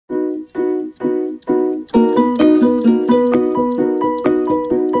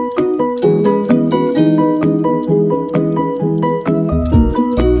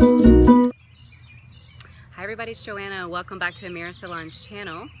it's Joanna. Welcome back to Amira Celon's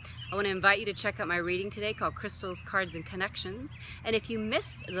channel. I want to invite you to check out my reading today called Crystals, Cards, and Connections. And if you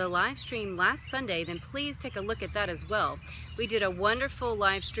missed the live stream last Sunday, then please take a look at that as well. We did a wonderful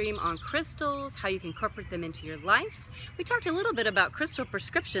live stream on crystals, how you can incorporate them into your life. We talked a little bit about crystal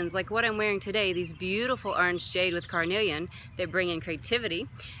prescriptions, like what I'm wearing today, these beautiful orange jade with carnelian that bring in creativity.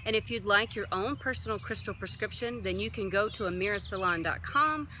 And if you'd like your own personal crystal prescription, then you can go to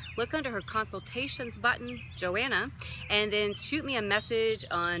amiracelon.com, look under her consultations button, Joanna, and then shoot me a message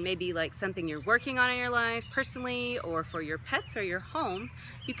on maybe like something you're working on in your life personally or for your pets or your home.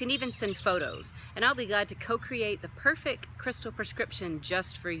 You can even send photos, and I'll be glad to co-create the perfect crystal prescription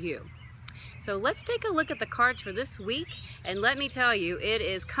just for you. So let's take a look at the cards for this week, and let me tell you, it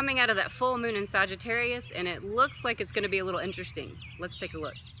is coming out of that full moon in Sagittarius, and it looks like it's going to be a little interesting. Let's take a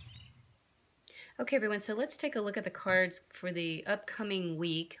look. Okay, everyone, so let's take a look at the cards for the upcoming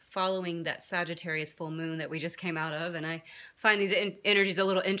week following that Sagittarius full moon that we just came out of, and I find these energies a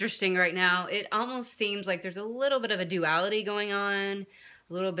little interesting right now. It almost seems like there's a little bit of a duality going on,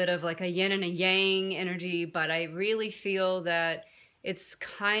 a little bit of like a yin and a yang energy, but I really feel that it's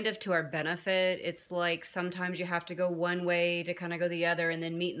kind of to our benefit. It's like sometimes you have to go one way to kind of go the other and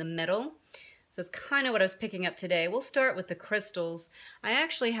then meet in the middle. So it's kind of what I was picking up today. We'll start with the crystals. I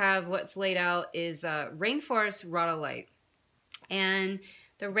actually have what's laid out is rainforest rhodolite. And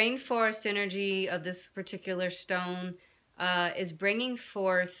the rainforest energy of this particular stone is bringing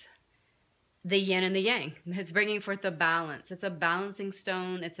forth the yin and the yang. It's bringing forth the balance. It's a balancing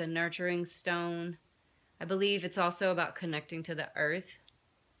stone. It's a nurturing stone. I believe it's also about connecting to the earth.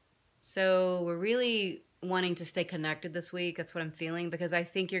 So we're really wanting to stay connected this week. That's what I'm feeling, because I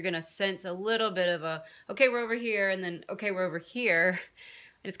think you're going to sense a little bit of a, okay, we're over here, and then, okay, we're over here.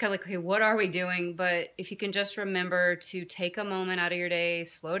 And it's kind of like, okay, what are we doing? But if you can just remember to take a moment out of your day,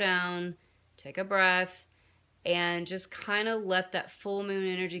 slow down, take a breath, and just kind of let that full moon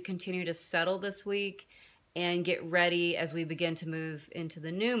energy continue to settle this week and get ready as we begin to move into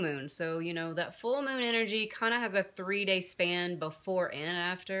the new moon. So, you know, that full moon energy kind of has a 3-day span before and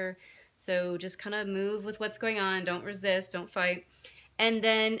after. So just kind of move with what's going on. Don't resist, don't fight. And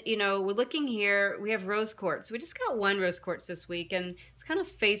then, you know, we're looking here, we have rose quartz. We just got one rose quartz this week, and it's kind of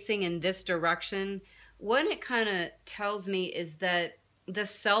facing in this direction. What it kind of tells me is that the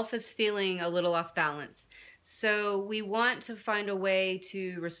self is feeling a little off balance. So we want to find a way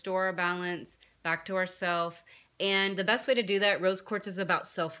to restore our balance back to ourself. And the best way to do that, rose quartz is about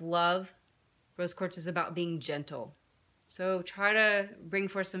self-love. Rose quartz is about being gentle. So try to bring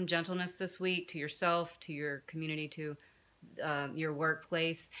forth some gentleness this week to yourself, to your community, to your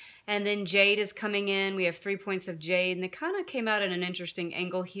workplace. And then jade is coming in. We have 3 points of jade, and it kind of came out at an interesting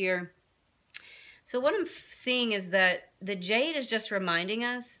angle here. So what I'm seeing is that the jade is just reminding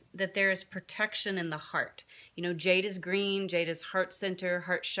us that there is protection in the heart. You know, jade is green, jade is heart center,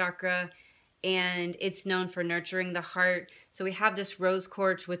 heart chakra, and it's known for nurturing the heart. So we have this rose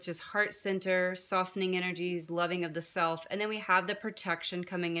quartz, which is heart center, softening energies, loving of the self. And then we have the protection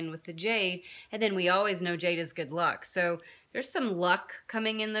coming in with the jade. And then we always know jade is good luck. So there's some luck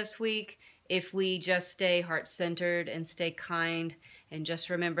coming in this week if we just stay heart centered and stay kind. And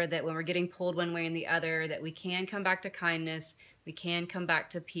just remember that when we're getting pulled one way and the other, that we can come back to kindness, we can come back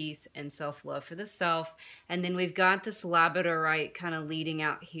to peace and self-love for the self. And then we've got this labradorite kind of leading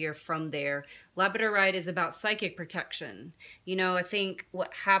out here from there. Labradorite is about psychic protection. You know, I think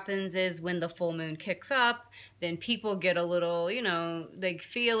what happens is when the full moon kicks up, then people get a little, you know, they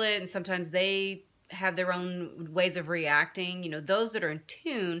feel it, and sometimes they have their own ways of reacting. You know, those that are in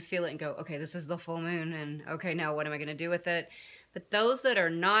tune feel it and go, okay, this is the full moon, and okay, now what am I going to do with it? But those that are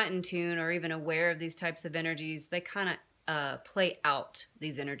not in tune or even aware of these types of energies, they kind of play out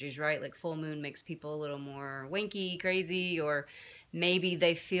these energies, right? Like full moon makes people a little more wanky, crazy, or maybe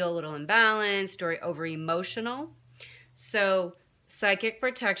they feel a little imbalanced or over emotional. So psychic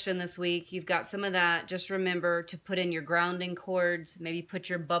protection this week, you've got some of that. Just remember to put in your grounding cords, maybe put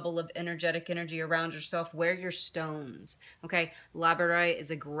your bubble of energetic energy around yourself. Wear your stones, okay? Labradorite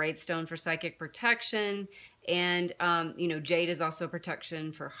is a great stone for psychic protection. And, you know, jade is also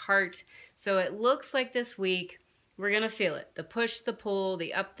protection for heart. So it looks like this week we're going to feel it. The push, the pull,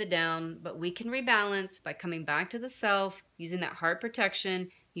 the up, the down. But we can rebalance by coming back to the self, using that heart protection,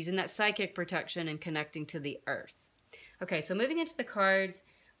 using that psychic protection, and connecting to the earth. Okay, so moving into the cards,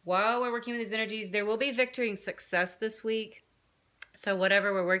 while we're working with these energies, there will be victory and success this week. So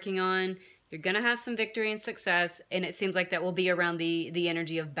whatever we're working on, you're going to have some victory and success. And it seems like that will be around the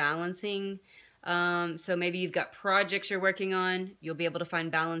energy of balancing. So maybe you've got projects you're working on, you'll be able to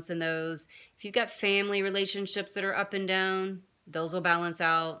find balance in those. If you've got family relationships that are up and down, those will balance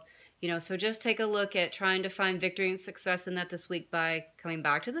out. So just take a look at trying to find victory and success in that this week by coming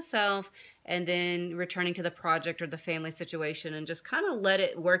back to the self and then returning to the project or the family situation, and just kind of let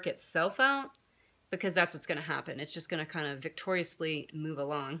it work itself out, because that's what's going to happen. It's just going to kind of victoriously move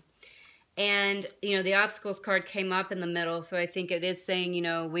along. And, the obstacles card came up in the middle, so I think it is saying,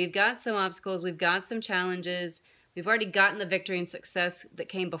 we've got some obstacles, we've got some challenges, we've already gotten the victory and success that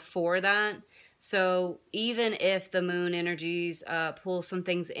came before that. So even if the moon energies pull some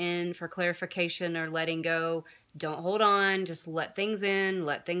things in for clarification or letting go, don't hold on, just let things in,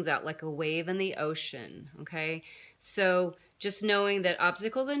 let things out, like a wave in the ocean, okay? So just knowing that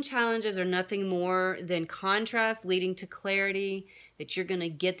obstacles and challenges are nothing more than contrast leading to clarity, that you're going to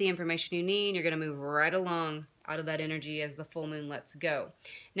get the information you need, you're going to move right along out of that energy as the full moon lets go.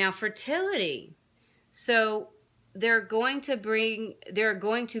 Now, fertility. So there are going to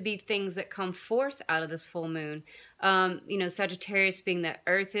be things that come forth out of this full moon. Sagittarius being that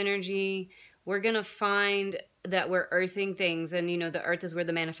earth energy, we're going to find that we're earthing things, and the earth is where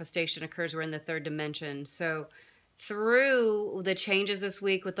the manifestation occurs. We're in the third dimension. So through the changes this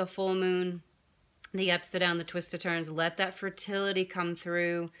week with the full moon, the ups, the downs, the twists, the turns, let that fertility come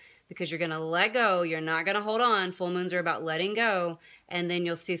through, because you're going to let go. You're not going to hold on. Full moons are about letting go, and then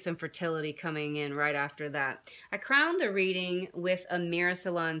you'll see some fertility coming in right after that. I crowned the reading with Amira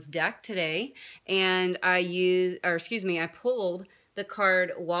Celon's deck today, and I pulled the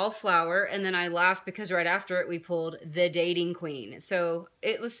card Wallflower, and then I laughed because right after it we pulled the Dating Queen. So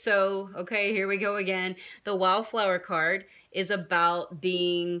it was okay, here we go again. The Wallflower card is about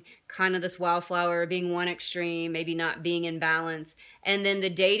being kind of this wildflower, being one extreme, maybe not being in balance. And then the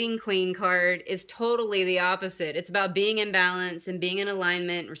Dating Queen card is totally the opposite. It's about being in balance and being in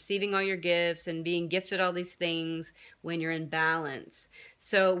alignment, receiving all your gifts and being gifted all these things when you're in balance.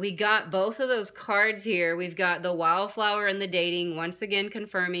 So we got both of those cards here. We've got the Wildflower and the Dating, once again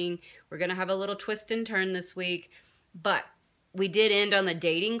confirming we're going to have a little twist and turn this week. But we did end on the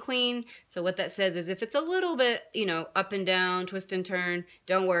Dating Queen. So what that says is if it's a little bit, up and down, twist and turn,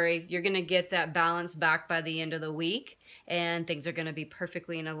 don't worry. You're going to get that balance back by the end of the week, and things are going to be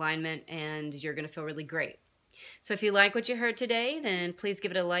perfectly in alignment, and you're going to feel really great. So if you like what you heard today, then please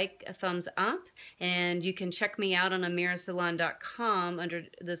give it a like, a thumbs up, and you can check me out on amiracelon.com under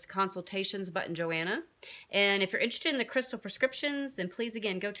this consultations button, Joanna. And if you're interested in the crystal prescriptions, then please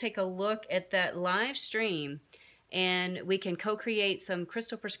again go take a look at that live stream, and we can co-create some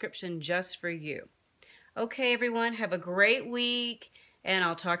crystal prescription just for you. Okay, everyone, have a great week, and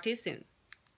I'll talk to you soon.